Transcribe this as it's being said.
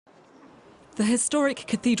The historic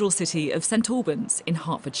cathedral city of St Albans in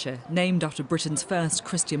Hertfordshire, named after Britain's first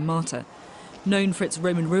Christian martyr, known for its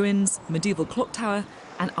Roman ruins, medieval clock tower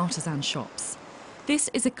and artisan shops. This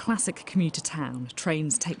is a classic commuter town.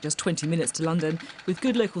 Trains take just 20 minutes to London, with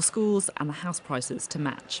good local schools and the house prices to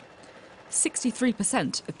match.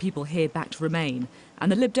 63% of people here back to Remain,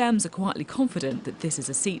 and the Lib Dems are quietly confident that this is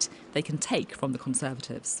a seat they can take from the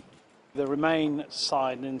Conservatives. The Remain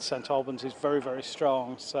side in St Albans is very, very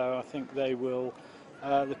strong, so I think they will,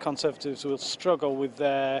 the Conservatives will struggle with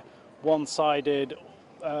their one-sided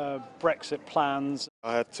Brexit plans.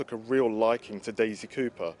 I took a real liking to Daisy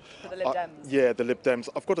Cooper. For the Lib Dems? Yeah, the Lib Dems.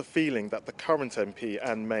 I've got a feeling that the current MP,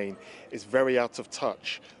 Anne Main, is very out of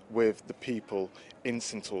touch with the people in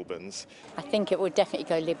St Albans. I think it will definitely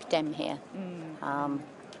go Lib Dem here. I'm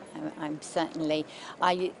certainly,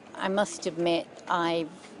 I must admit,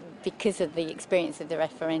 because of the experience of the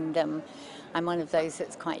referendum, I'm one of those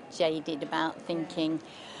that's quite jaded about thinking,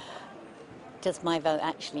 does my vote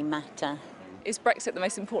actually matter? Is Brexit the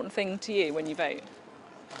most important thing to you when you vote?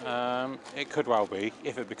 It could well be.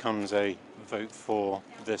 If it becomes a vote for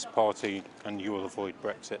this party and you will avoid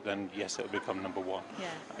Brexit, then yes, it will become number one.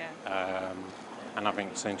 And I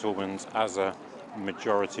think St Albans, as a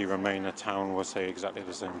majority Remainer town, will say exactly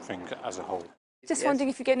the same thing as a whole. Just wondering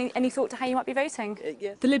if you're getting any thought to how you might be voting?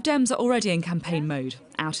 The Lib Dems are already in campaign mode,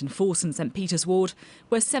 out in force in St Peter's ward,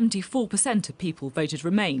 where 74% of people voted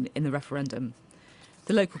Remain in the referendum.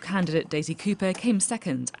 The local candidate Daisy Cooper came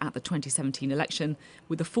second at the 2017 election,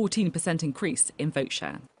 with a 14% increase in vote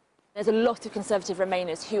share. There's a lot of Conservative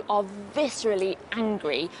Remainers who are viscerally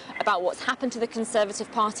angry about what's happened to the Conservative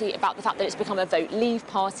Party, about the fact that it's become a vote leave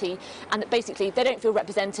party, and that basically they don't feel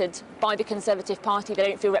represented by the Conservative Party, they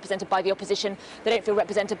don't feel represented by the opposition, they don't feel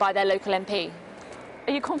represented by their local MP.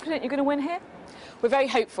 Are you confident you're going to win here? We're very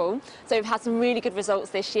hopeful. So we've had some really good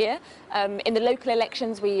results this year. In the local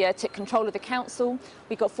elections, we took control of the council.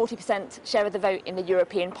 We got 40% share of the vote in the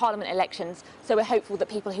European Parliament elections. So we're hopeful that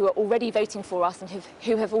people who are already voting for us and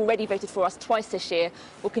who have already voted for us twice this year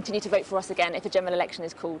will continue to vote for us again if a general election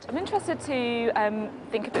is called. I'm interested to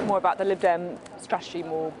think a bit more about the Lib Dem strategy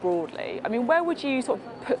more broadly. I mean, where would you sort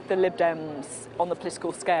of put the Lib Dems on the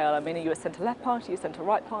political scale? I mean, are you a centre-left party, a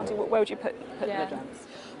centre-right party? Where would you put the Lib Dems?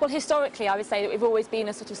 Well, historically, I would say that we've always been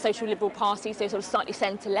a sort of social liberal party, so sort of slightly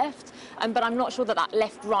centre-left, but I'm not sure that that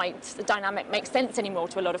left-right dynamic makes sense anymore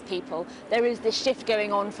to a lot of people. There is this shift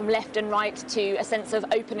going on from left and right to a sense of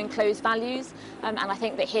open and closed values, and I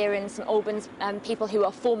think that here in St Albans, people who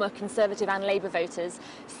are former Conservative and Labour voters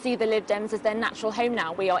see the Lib Dems as their natural home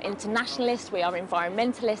now. We are internationalists, we are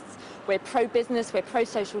environmentalists, we're pro-business, we're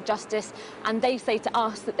pro-social justice, and they say to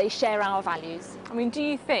us that they share our values. I mean, do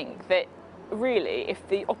you think that really, if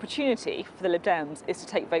the opportunity for the Lib Dems is to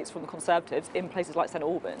take votes from the Conservatives in places like St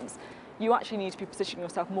Albans, you actually need to be positioning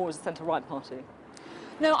yourself more as a centre-right party?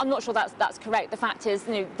 No, I'm not sure that's correct. The fact is,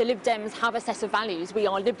 the Lib Dems have a set of values. We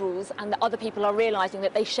are liberals, and that other people are realising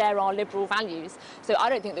that they share our liberal values. So I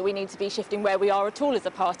don't think that we need to be shifting where we are at all as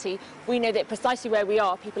a party. We know that precisely where we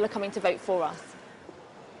are, people are coming to vote for us.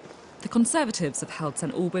 The Conservatives have held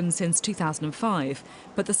St Albans since 2005,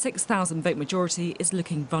 but the 6,000 vote majority is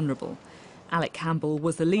looking vulnerable. Alec Campbell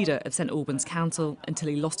was the leader of St Albans Council until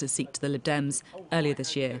he lost his seat to the Lib Dems earlier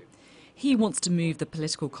this year. He wants to move the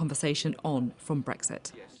political conversation on from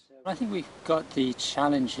Brexit. I think we've got the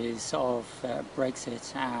challenges of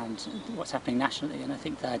Brexit and what's happening nationally, and I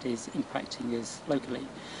think that is impacting us locally.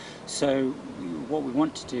 So what we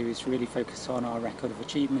want to do is really focus on our record of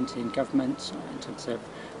achievement in government in terms of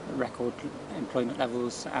record employment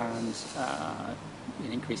levels and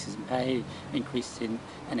increases in pay, increase in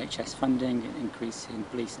NHS funding, increase in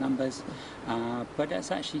police numbers, but it's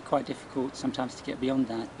actually quite difficult sometimes to get beyond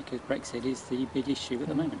that because Brexit is the big issue at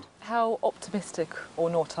the moment. How optimistic or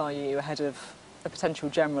not are you ahead of a potential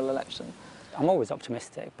general election? I'm always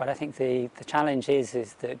optimistic, but I think the challenge is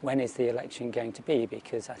that when is the election going to be?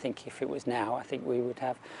 Because I think if it was now, I think we would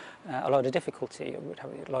have a lot of difficulty. It would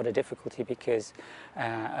have a lot of difficulty because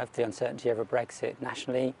of the uncertainty over Brexit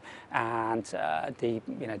nationally and the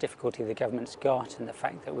difficulty the government's got and the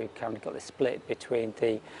fact that we've currently got the split between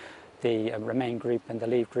the Remain group and the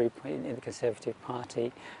Leave group in the Conservative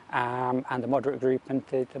Party and the moderate group and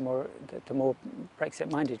the more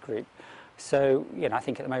Brexit-minded group. So, I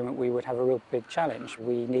think at the moment we would have a real big challenge.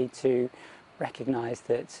 We need to recognise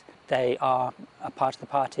that they are a part of the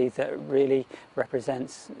party that really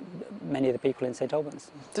represents many of the people in St Albans.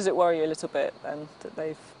 Does it worry you a little bit then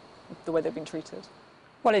that the way they've been treated?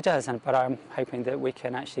 Well, it does, but I'm hoping that we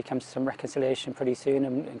can actually come to some reconciliation pretty soon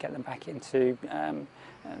and get them back into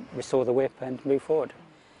restore the whip and move forward.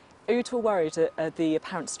 Are you at all worried at the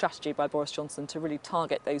apparent strategy by Boris Johnson to really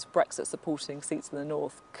target those Brexit-supporting seats in the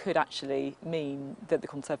north could actually mean that the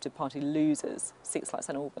Conservative Party loses seats like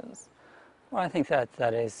St Albans? Well, I think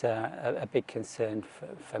that is a big concern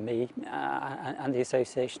for me and the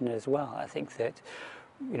association as well. I think that,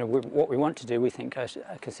 you know, what we want to do, we think a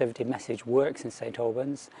Conservative message works in St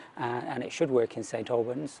Albans, and it should work in St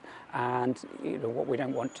Albans. And you know, what we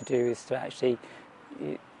don't want to do is to actually,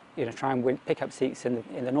 you know, try and pick up seats in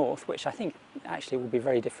the north, which I think actually will be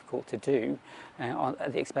very difficult to do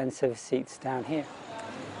at the expense of seats down here.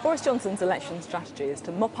 Boris Johnson's election strategy is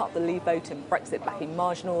to mop up the Leave vote in Brexit-backing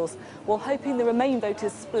marginals while hoping the Remain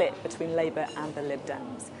voters split between Labour and the Lib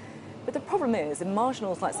Dems. But the problem is, in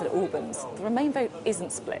marginals like St Albans, the Remain vote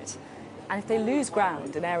isn't split. And if they lose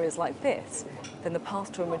ground in areas like this, then the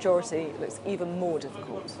path to a majority looks even more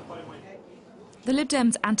difficult. The Lib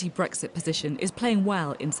Dems' anti-Brexit position is playing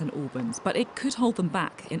well in St Albans, but it could hold them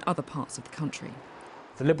back in other parts of the country.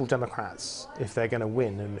 The Liberal Democrats, if they're going to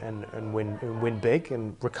win and win big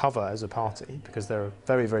and recover as a party, because they're a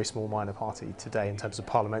very, very small minor party today in terms of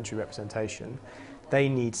parliamentary representation, they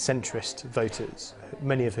need centrist voters,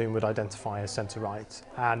 many of whom would identify as centre-right,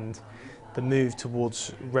 and the move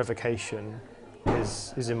towards revocation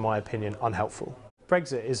is in my opinion, unhelpful.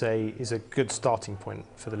 Brexit is a good starting point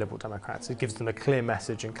for the Liberal Democrats. It gives them a clear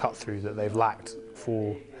message and cut-through that they've lacked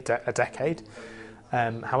for a decade.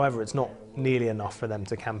 However, it's not nearly enough for them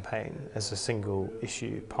to campaign as a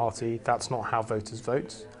single-issue party. That's not how voters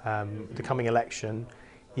vote. The coming election,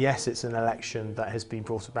 yes, it's an election that has been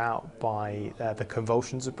brought about by the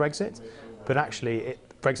convulsions of Brexit, but actually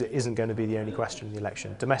Brexit isn't going to be the only question in the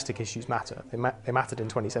election. Domestic issues matter. They mattered in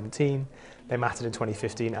 2017, they mattered in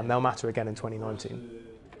 2015, and they'll matter again in 2019.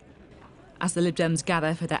 As the Lib Dems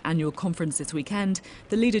gather for their annual conference this weekend,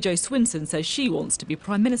 the leader Jo Swinson says she wants to be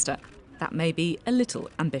Prime Minister. That may be a little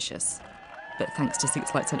ambitious. But thanks to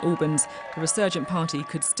seats like St Albans, the resurgent party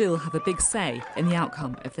could still have a big say in the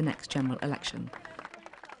outcome of the next general election.